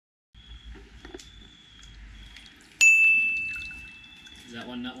Is that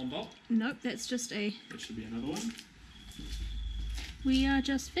one nut, one bolt? Nope, that's just a... There should be another one. We are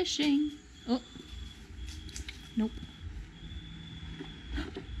just fishing. Oh. Nope.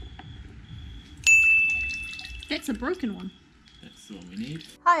 That's a broken one. That's the one we need.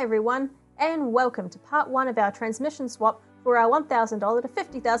 Hi everyone, and welcome to part 1 of our transmission swap for our $1,000 to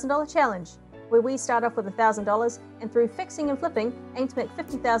 $50,000 challenge, where we start off with $1,000 and through fixing and flipping aim to make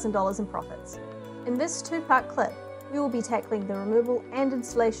 $50,000 in profits. In this 2-part clip, we will be tackling the removal and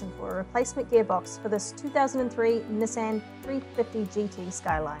installation for a replacement gearbox for this 2003 Nissan 350 GT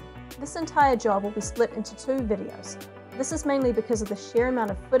Skyline. This entire job will be split into 2 videos. This is mainly because of the sheer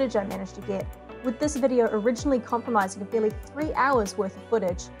amount of footage I managed to get, with this video originally compromising of nearly 3 hours worth of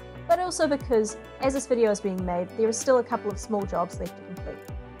footage, but also because, as this video is being made, there is still a couple of small jobs left to complete.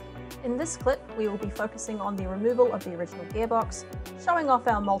 In this clip, we will be focusing on the removal of the original gearbox, showing off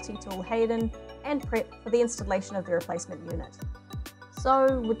our multi-tool Hayden, and prep for the installation of the replacement unit.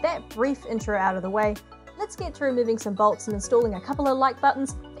 So, with that brief intro out of the way, let's get to removing some bolts and installing a couple of like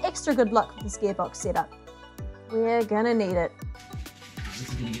buttons for extra good luck with this gearbox setup. We're gonna need it. This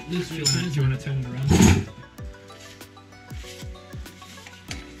is going to get loose. Do you want to turn it around?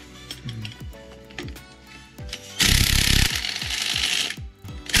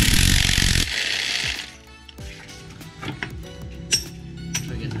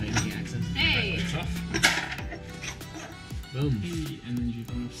 Boom. And then you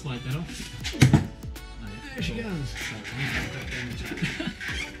want to slide that off. Oh, yeah. There she goes.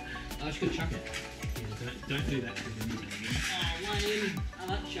 I was going to chuck it. Yeah, don't do that. Oh, Wayne, I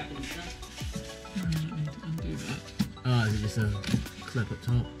like chucking stuff. Undo that. Oh, is it just a clip up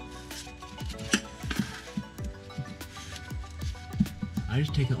top? I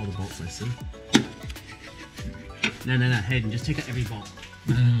just take out all the bolts I see. No, Hayden, just take out every bolt.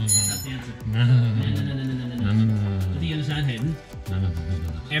 No. That's the answer. No. I think you understand, Hayden? No.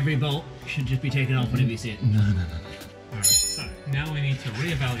 Every bolt should just be taken off whenever you see it. No. Alright, so now we need to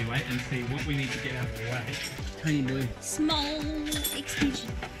reevaluate and see what we need to get out of the way. Tiny boy. Small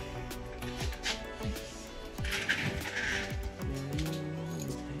extension.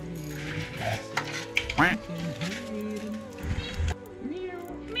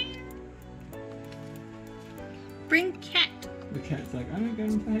 Bring cat. The cat's like, I don't go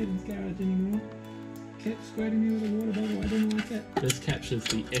into Hayden's garage anymore. Cat's squirting me with a water bottle, I don't like that. This captures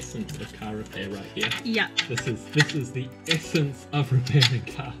the essence of car repair right here. Yeah. This is the essence of repairing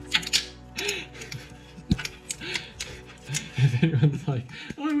cars. If anyone's like,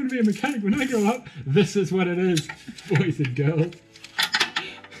 oh, I want to be a mechanic when I grow up, this is what it is, boys and girls.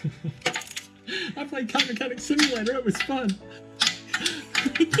 I played Car Mechanic Simulator, it was fun.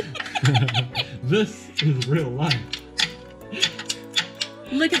 This is real life.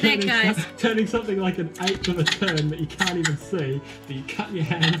 Look at that, guys. Turning something like an 1/8 of a turn that you can't even see, that you cut your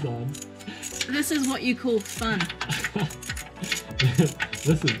hands on. This is what you call fun.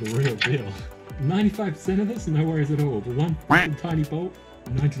 This is the real deal. 95% of this, no worries at all. But one fucking tiny bolt,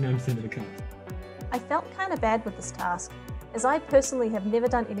 99% of the cut. I felt kind of bad with this task, as I personally have never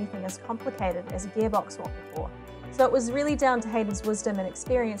done anything as complicated as a gearbox swap before. So it was really down to Hayden's wisdom and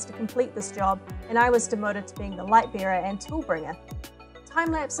experience to complete this job, and I was demoted to being the light bearer and tool bringer.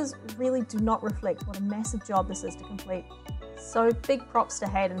 Time lapses really do not reflect what a massive job this is to complete. So big props to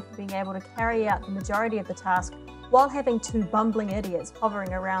Hayden for being able to carry out the majority of the task while having 2 bumbling idiots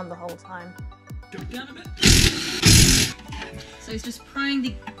hovering around the whole time. Go down a bit. So he's just prying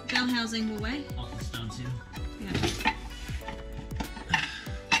the bell housing away. Off the stance here. Yeah.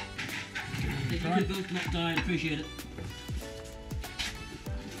 If you could both not die, I'd appreciate it.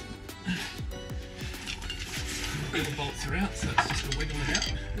 The bolts are out, so it's just a wiggle it out.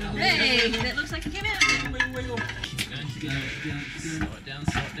 Hey, that looks like it came out. Wiggle. Keep going. Slow it down.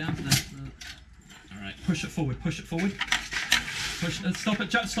 No. Alright, push it forward. Push, stop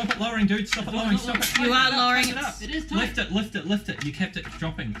it lowering, dude. Stop it lowering, stop it. You are lowering it up. It is tight. Lift it. You kept it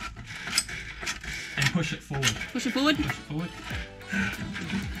dropping. And push it forward. Push it forward.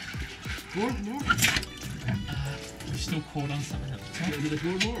 More. We're still caught on something at the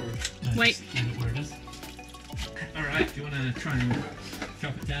top. More. No, Wait. just leave it where it is. Alright, do you want to try and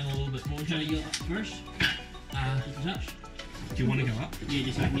drop it down a little bit more? Try to go up first. Just a touch. Do you want to go up? Yeah,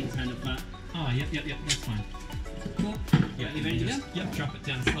 just so I can get the stand up flat. Oh, yep, that's fine. Cool. Yeah, You ready to go? Yep, drop it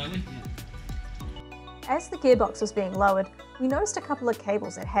down slowly. As the gearbox was being lowered, we noticed a couple of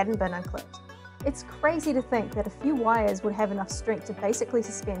cables that hadn't been unclipped. It's crazy to think that a few wires would have enough strength to basically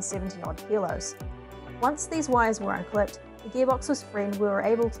suspend 70 odd kilos. Once these wires were unclipped, the gearbox was free and we were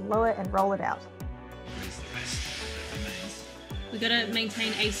able to lower and roll it out. We've got to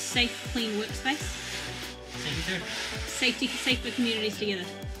maintain a safe, clean workspace. Safer communities together.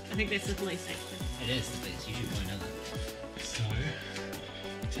 I think that's the police safety. It is the police, you should probably know that. So,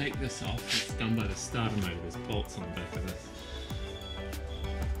 you take this off, it's done by the starter motor, there's bolts on the back of this.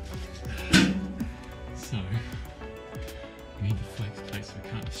 So, we need the flex plate so we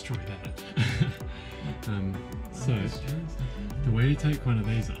can't destroy that. So, the way you take one of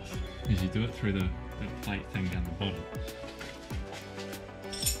these off is you do it through the plate thing down the bottom.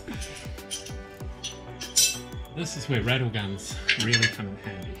 This is where rattle guns really come in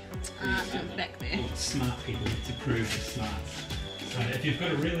handy. Back there. All the smart people to prove they're smart. So if you've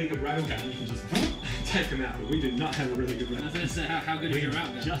got a really good rattle gun, you can just take them out. But we do not have a really good rattle gun. I was going to say, how good is your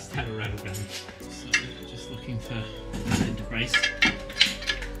rattle gun? Just had a rattle gun. So just looking for Into brace.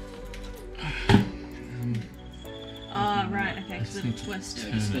 Oh, right, okay, just because need of to twist.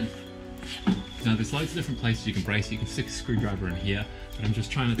 turn it. Now there's loads of different places you can brace. You can stick a screwdriver in here, but I'm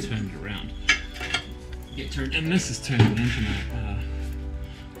just trying to turn it around. Get turned. And this is turning the engine out.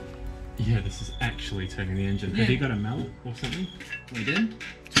 Yeah, this is actually turning the engine. Yeah. Have you got a mallet or something? We did?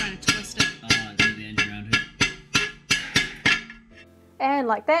 Trying to twist it. I moved the engine around here. And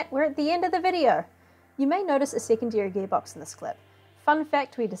like that, we're at the end of the video. You may notice a secondary gearbox in this clip. Fun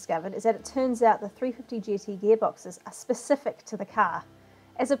fact we discovered is that it turns out the 350 GT gearboxes are specific to the car.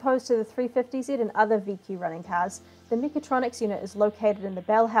 As opposed to the 350Z and other VQ running cars, the mechatronics unit is located in the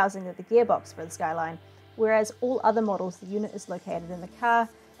bell housing of the gearbox for the Skyline, whereas all other models the unit is located in the car,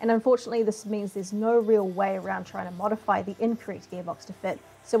 and unfortunately this means there's no real way around trying to modify the incorrect gearbox to fit,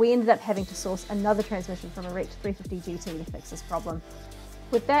 so we ended up having to source another transmission from a wrecked 350 GT to fix this problem.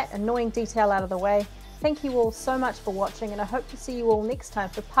 With that annoying detail out of the way, thank you all so much for watching, and I hope to see you all next time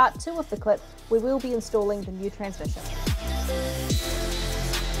for part 2 of the clip where we'll be installing the new transmission.